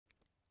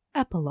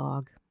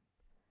Epilogue.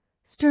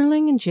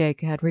 Sterling and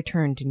Jake had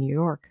returned to New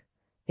York.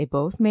 They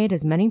both made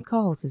as many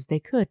calls as they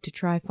could to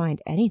try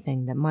find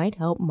anything that might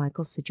help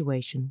Michael's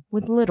situation,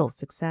 with little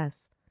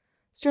success.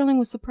 Sterling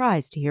was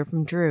surprised to hear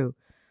from Drew,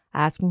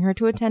 asking her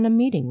to attend a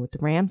meeting with the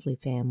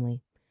Ramesly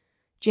family.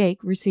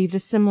 Jake received a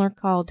similar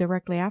call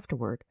directly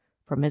afterward,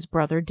 from his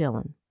brother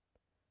Dylan.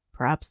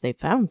 "Perhaps they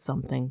found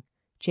something,"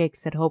 Jake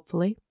said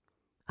hopefully.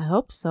 "I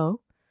hope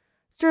so."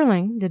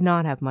 Sterling did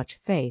not have much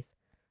faith.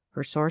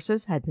 Her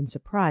sources had been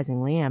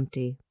surprisingly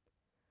empty.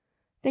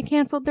 They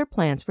canceled their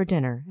plans for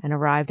dinner and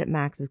arrived at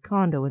Max's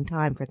condo in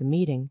time for the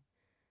meeting.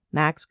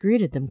 Max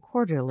greeted them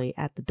cordially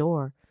at the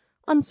door,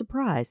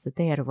 unsurprised that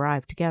they had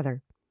arrived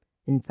together.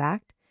 In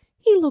fact,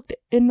 he looked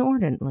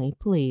inordinately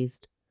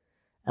pleased.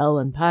 "Elle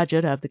and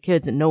Paget have the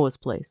kids at Noah's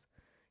place.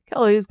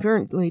 Kelly is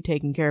currently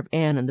taking care of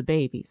Anne and the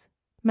babies."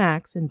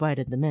 Max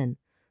invited them in.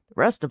 "The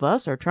rest of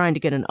us are trying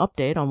to get an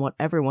update on what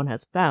everyone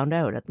has found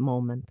out at the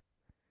moment."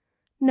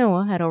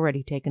 Noah had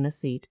already taken a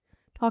seat,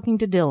 talking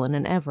to Dylan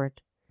and Everett.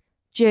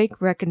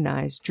 Jake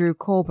recognized Drew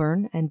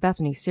Colburn and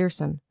Bethany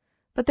Searson,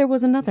 but there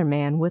was another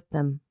man with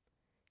them.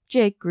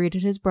 Jake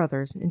greeted his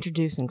brothers,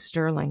 introducing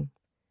Sterling.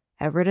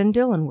 Everett and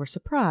Dylan were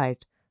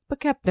surprised, but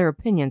kept their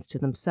opinions to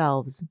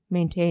themselves,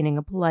 maintaining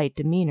a polite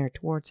demeanor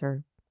towards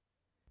her.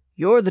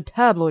 "You're the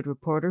tabloid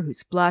reporter who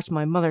splashed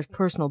my mother's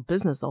personal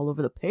business all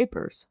over the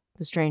papers,"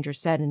 the stranger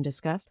said in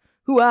disgust.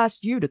 "Who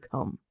asked you to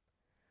come?"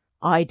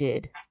 "I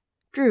did."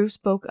 Drew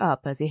spoke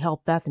up as he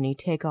helped Bethany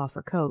take off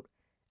her coat.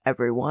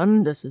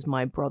 "Everyone, this is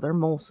my brother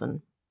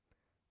Molson."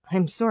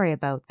 "I'm sorry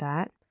about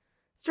that."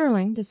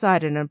 Sterling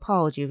decided an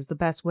apology was the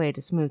best way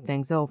to smooth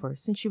things over,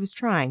 since she was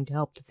trying to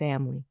help the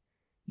family.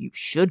 "You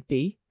should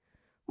be."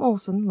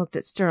 Molson looked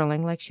at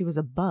Sterling like she was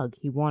a bug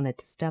he wanted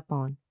to step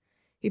on.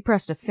 He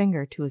pressed a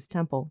finger to his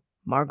temple.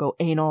 "Margot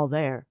ain't all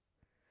there."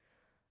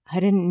 "I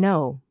didn't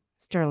know,"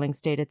 Sterling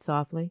stated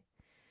softly.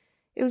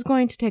 It was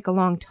going to take a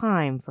long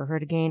time for her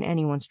to gain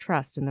anyone's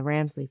trust in the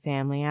Ramesly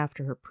family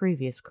after her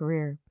previous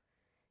career.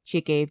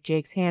 She gave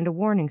Jake's hand a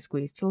warning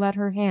squeeze to let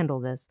her handle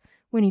this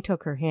when he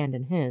took her hand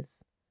in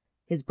his.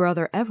 His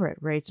brother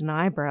Everett raised an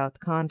eyebrow at the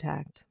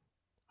contact.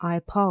 "I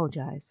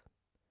apologize."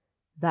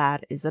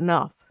 "That is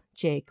enough,"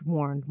 Jake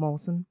warned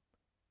Molson.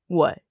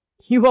 "What,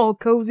 you all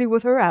cozy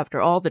with her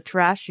after all the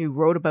trash she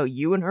wrote about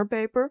you in her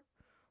paper?"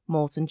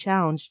 Molson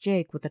challenged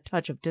Jake with a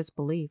touch of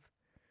disbelief.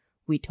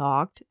 "We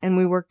talked, and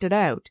we worked it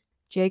out,"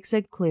 Jake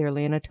said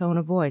clearly in a tone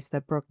of voice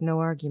that brooked no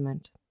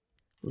argument.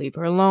 "Leave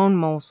her alone,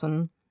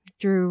 Molson,"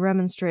 Drew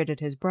remonstrated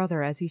his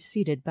brother as he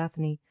seated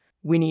Bethany.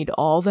 "We need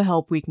all the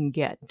help we can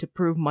get to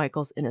prove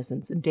Michael's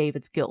innocence and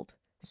David's guilt.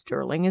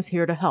 Sterling is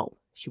here to help.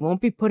 She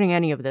won't be putting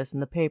any of this in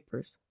the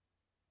papers."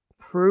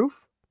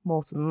 "Proof?"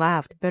 Molson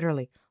laughed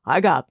bitterly. "I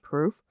got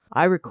proof.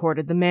 I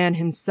recorded the man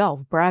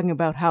himself bragging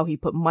about how he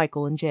put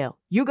Michael in jail.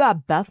 You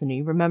got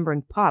Bethany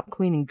remembering Pop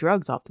cleaning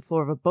drugs off the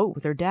floor of a boat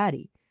with her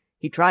daddy.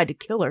 He tried to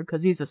kill her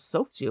because he's a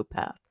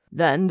sociopath.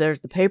 Then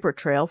there's the paper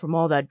trail from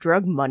all that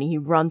drug money he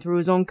run through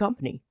his own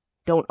company.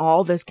 Don't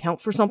all this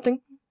count for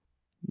something?"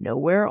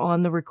 "Nowhere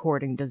on the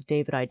recording does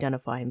David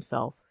identify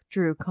himself,"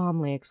 Drew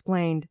calmly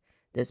explained.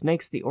 "This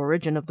makes the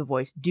origin of the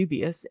voice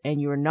dubious,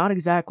 and you are not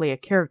exactly a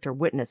character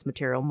witness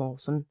material,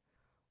 Molson.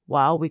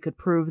 While we could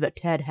prove that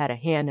Ted had a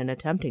hand in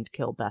attempting to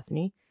kill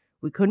Bethany,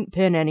 we couldn't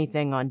pin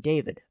anything on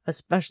David,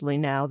 especially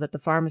now that the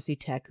pharmacy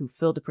tech who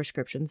filled the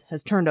prescriptions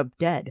has turned up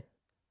dead.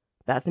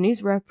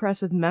 Bethany's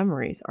repressive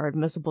memories are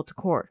admissible to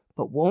court,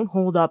 but won't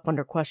hold up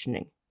under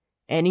questioning.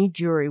 Any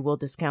jury will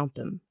discount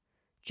them.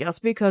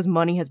 Just because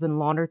money has been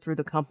laundered through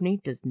the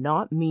company does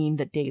not mean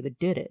that David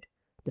did it.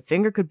 The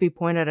finger could be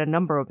pointed at a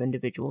number of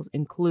individuals,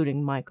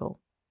 including Michael."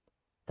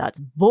 "That's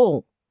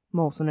bull!"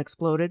 Molson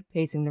exploded,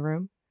 pacing the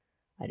room.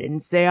 "I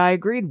didn't say I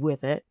agreed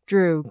with it,"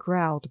 Drew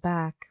growled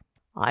back.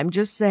 "I'm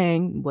just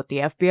saying what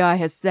the FBI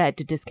has said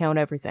to discount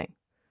everything.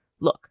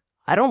 Look,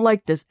 I don't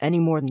like this any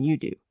more than you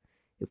do.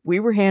 If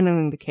we were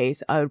handling the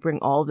case, I would bring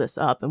all this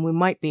up and we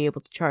might be able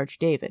to charge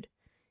David.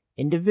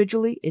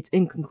 Individually, it's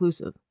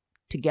inconclusive.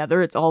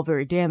 Together, it's all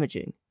very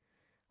damaging.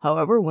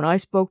 However, when I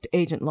spoke to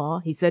Agent Lawe,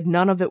 he said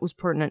none of it was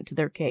pertinent to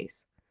their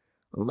case.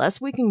 Unless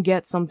we can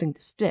get something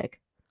to stick,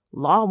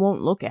 Lawe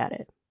won't look at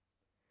it."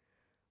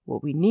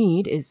 "What we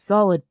need is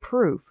solid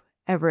proof,"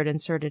 Everett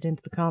inserted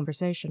into the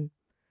conversation.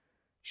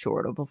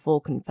 "Short of a full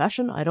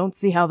confession, I don't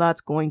see how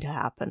that's going to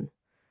happen."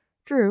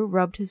 Drew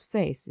rubbed his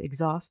face,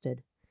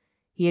 exhausted.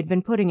 He had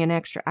been putting in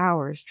extra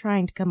hours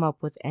trying to come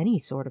up with any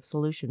sort of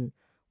solution,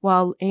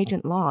 while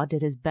Agent Lawe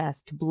did his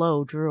best to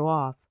blow Drew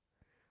off.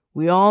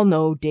 "We all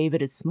know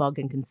David is smug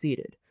and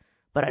conceited,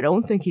 but I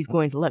don't think he's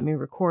going to let me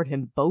record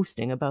him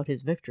boasting about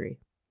his victory."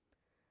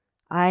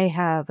 "I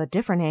have a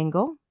different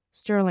angle."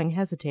 Sterling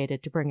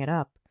hesitated to bring it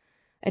up.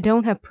 "I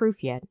don't have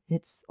proof yet.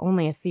 It's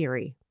only a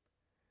theory."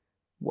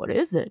 "What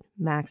is it?"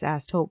 Max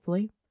asked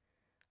hopefully.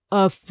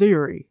 "A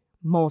theory."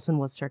 Molson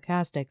was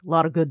sarcastic. "A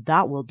lot of good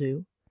that will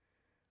do."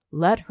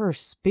 "Let her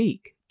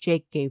speak."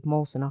 Jake gave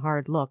Molson a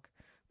hard look,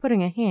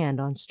 putting a hand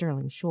on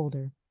Sterling's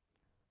shoulder.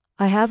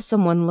 "I have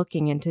someone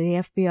looking into the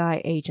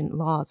FBI agent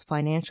Lawe's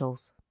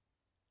financials."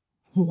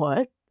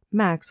 What?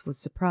 Max was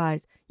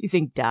surprised. You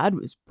think Dad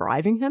was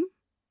bribing him?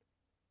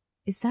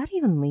 Is that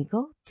even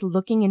legal, to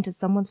looking into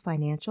someone's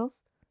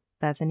financials?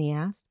 Bethany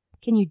asked.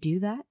 Can you do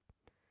that?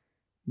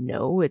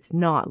 No, it's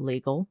not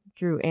legal,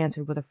 Drew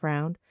answered with a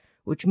frown,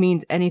 which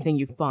means anything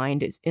you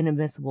find is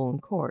inadmissible in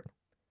court.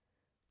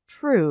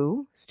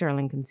 True,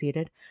 Sterling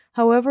conceded.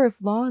 However,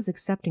 if Lawe is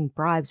accepting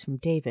bribes from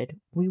David,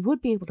 we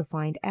would be able to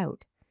find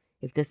out.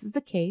 If this is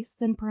the case,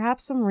 then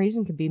perhaps some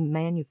reason could be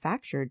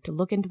manufactured to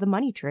look into the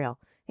money trail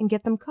and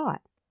get them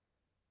caught.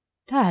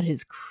 That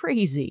is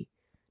crazy.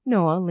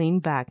 Noah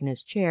leaned back in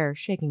his chair,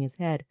 shaking his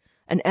head.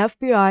 An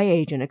FBI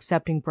agent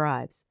accepting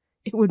bribes.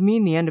 It would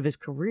mean the end of his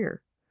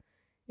career.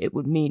 It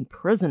would mean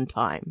prison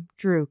time,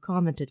 Drew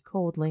commented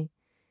coldly.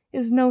 It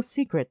was no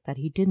secret that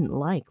he didn't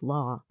like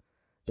Lawe.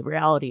 The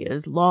reality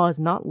is, Lawe is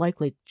not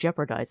likely to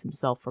jeopardize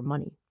himself for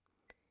money.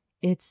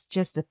 It's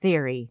just a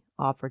theory,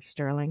 offered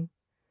Sterling.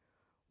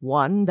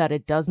 One that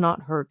it does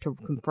not hurt to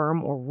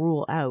confirm or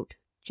rule out.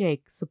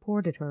 Jake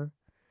supported her.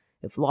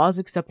 If Lawe's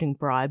accepting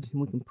bribes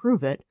and we can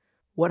prove it,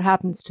 what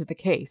happens to the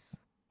case?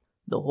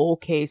 The whole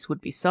case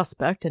would be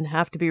suspect and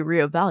have to be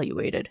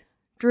reevaluated.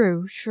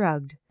 Drew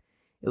shrugged.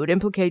 It would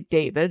implicate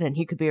David, and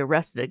he could be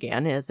arrested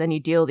again, as any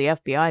deal the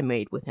FBI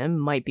made with him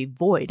might be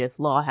void if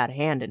Lawe had a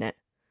hand in it.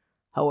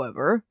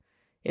 However,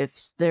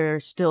 if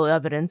there's still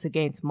evidence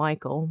against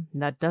Michael,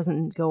 that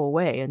doesn't go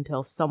away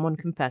until someone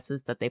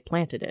confesses that they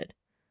planted it.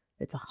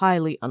 It's a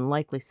highly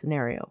unlikely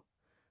scenario.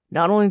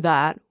 Not only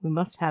that, we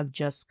must have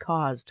just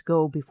cause to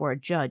go before a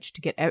judge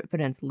to get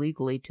evidence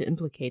legally to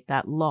implicate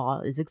that Lawe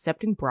is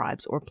accepting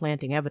bribes or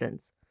planting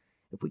evidence.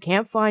 If we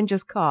can't find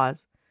just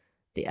cause,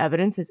 the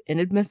evidence is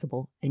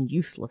inadmissible and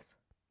useless.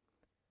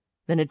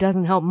 Then it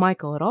doesn't help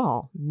Michael at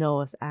all,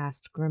 Noah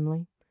asked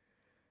grimly.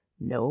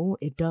 No,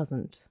 it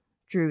doesn't,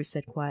 Drew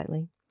said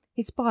quietly.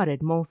 He spotted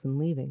Molson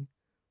leaving.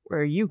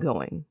 Where are you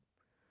going?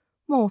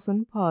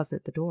 Molson paused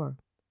at the door.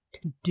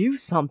 To do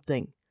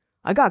something.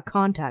 I got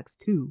contacts,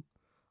 too.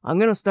 I'm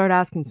going to start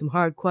asking some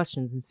hard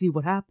questions and see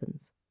what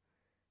happens.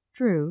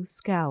 Drew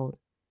scowled.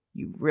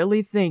 You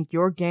really think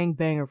your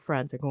gangbanger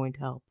friends are going to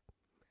help?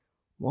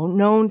 Won't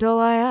know until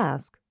I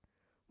ask,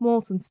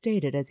 Molson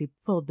stated as he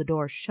pulled the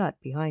door shut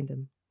behind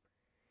him.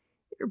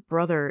 Your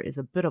brother is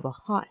a bit of a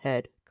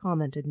hothead,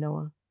 commented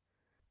Noah.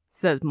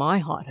 Says my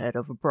hothead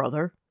of a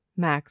brother,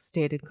 Max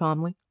stated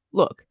calmly.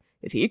 Look,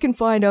 if he can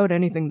find out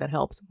anything that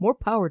helps, more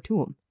power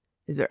to him.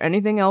 Is there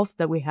anything else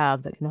that we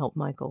have that can help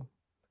Michael?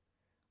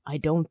 I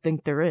don't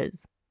think there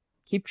is.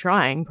 Keep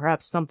trying,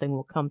 perhaps something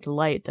will come to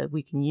light that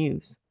we can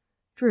use.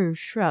 Drew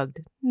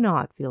shrugged,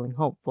 not feeling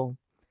hopeful.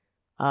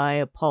 I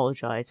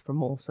apologize for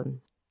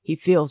Molson. He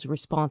feels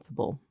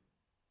responsible.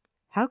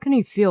 How can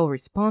he feel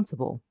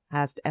responsible?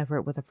 Asked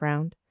Everett with a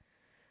frown.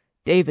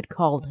 David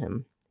called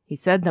him. He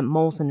said that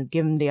Molson had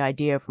given the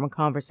idea from a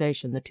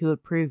conversation the two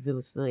had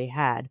previously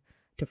had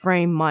to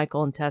frame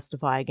Michael and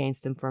testify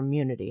against him for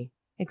immunity,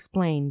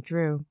 explained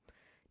Drew.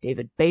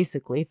 David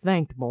basically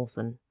thanked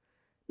Molson.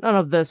 None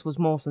of this was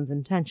Molson's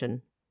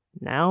intention.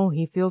 Now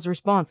he feels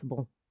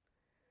responsible.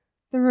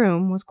 The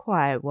room was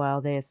quiet while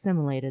they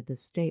assimilated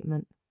this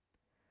statement.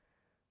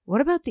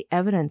 What about the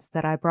evidence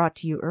that I brought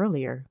to you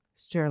earlier?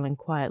 Sterling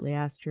quietly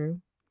asked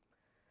Drew.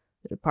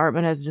 The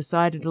department has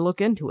decided to look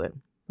into it,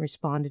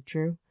 responded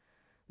Drew.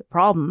 The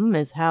problem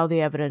is how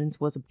the evidence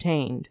was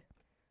obtained.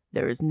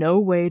 There is no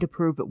way to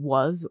prove it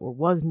was or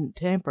wasn't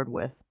tampered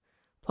with.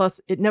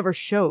 Plus, it never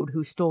showed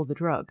who stole the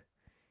drug.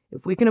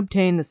 If we can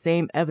obtain the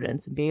same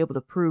evidence and be able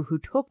to prove who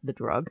took the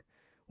drug,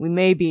 we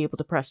may be able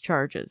to press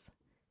charges.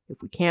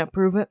 If we can't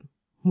prove it,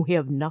 we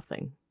have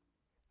nothing.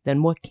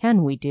 Then what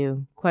can we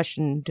do?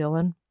 Questioned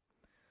Dillon.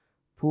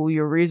 Pool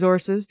your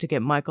resources to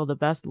get Michael the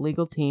best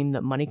legal team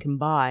that money can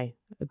buy,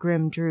 a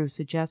grim Drew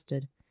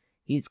suggested.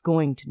 He's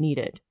going to need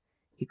it.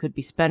 He could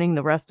be spending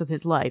the rest of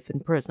his life in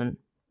prison.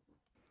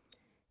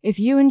 If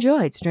you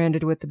enjoyed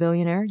Stranded with the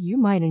Billionaire, you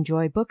might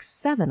enjoy Book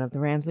 7 of the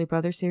Ramesly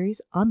Brothers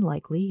series,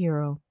 Unlikely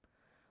Hero.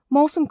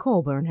 Molson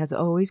Colburn has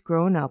always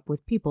grown up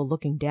with people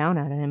looking down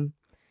at him.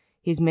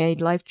 He's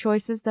made life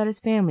choices that his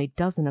family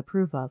doesn't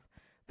approve of,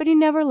 but he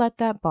never let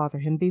that bother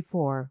him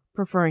before,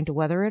 preferring to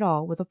weather it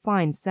all with a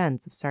fine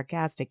sense of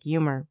sarcastic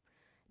humor.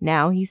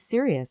 Now he's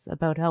serious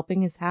about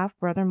helping his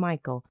half-brother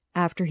Michael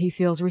after he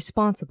feels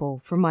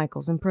responsible for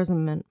Michael's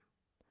imprisonment.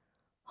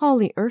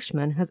 Holly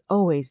Ershman has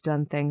always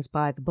done things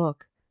by the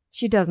book.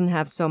 She doesn't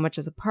have so much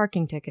as a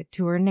parking ticket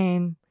to her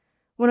name.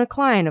 When a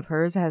client of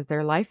hers has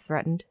their life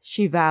threatened,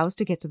 she vows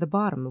to get to the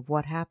bottom of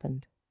what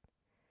happened.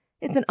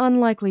 It's an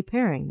unlikely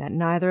pairing that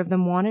neither of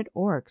them wanted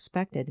or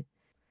expected.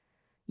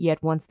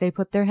 Yet once they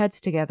put their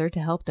heads together to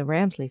help the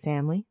Ramesly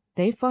family,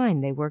 they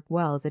find they work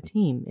well as a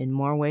team in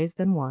more ways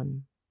than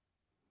one.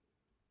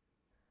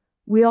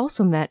 We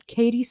also met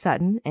Katie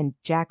Sutton and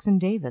Jackson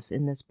Davis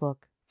in this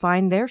book.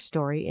 Find their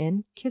story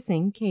in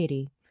Kissing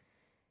Katie.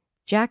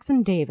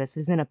 Jackson Davis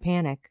is in a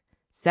panic.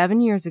 7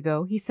 years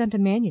ago, he sent a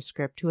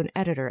manuscript to an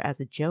editor as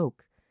a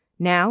joke.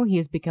 Now he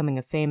is becoming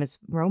a famous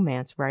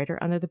romance writer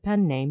under the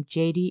pen name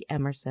J.D.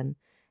 Emerson,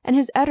 and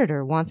his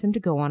editor wants him to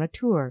go on a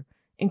tour,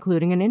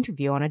 including an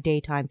interview on a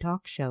daytime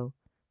talk show.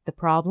 The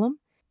problem?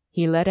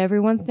 He let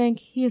everyone think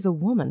he is a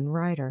woman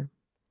writer.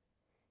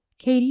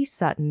 Katie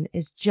Sutton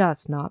is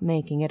just not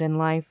making it in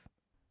life.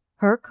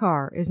 Her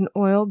car is an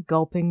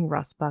oil-gulping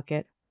rust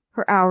bucket.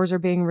 Her hours are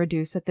being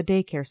reduced at the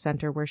daycare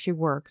center where she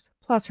works,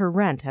 plus her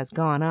rent has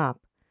gone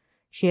up.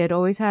 She had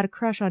always had a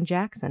crush on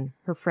Jackson,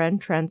 her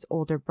friend Trent's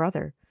older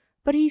brother,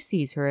 but he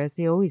sees her as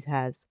he always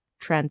has,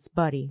 Trent's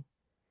buddy.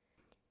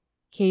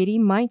 Katie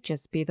might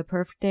just be the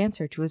perfect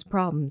answer to his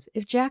problems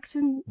if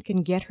Jackson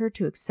can get her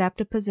to accept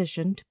a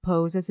position to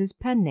pose as his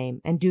pen name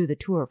and do the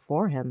tour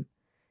for him.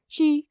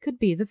 She could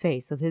be the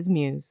face of his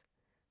muse.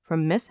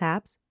 From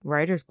mishaps,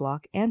 writer's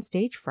block, and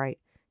stage fright,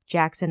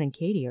 Jackson and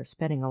Katie are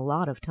spending a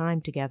lot of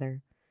time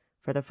together.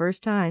 For the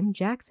first time,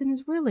 Jackson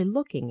is really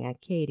looking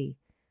at Katie.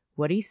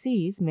 What he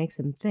sees makes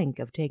him think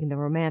of taking the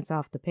romance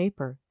off the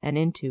paper and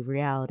into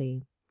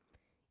reality.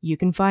 You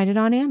can find it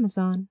on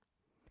Amazon.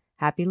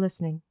 Happy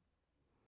listening.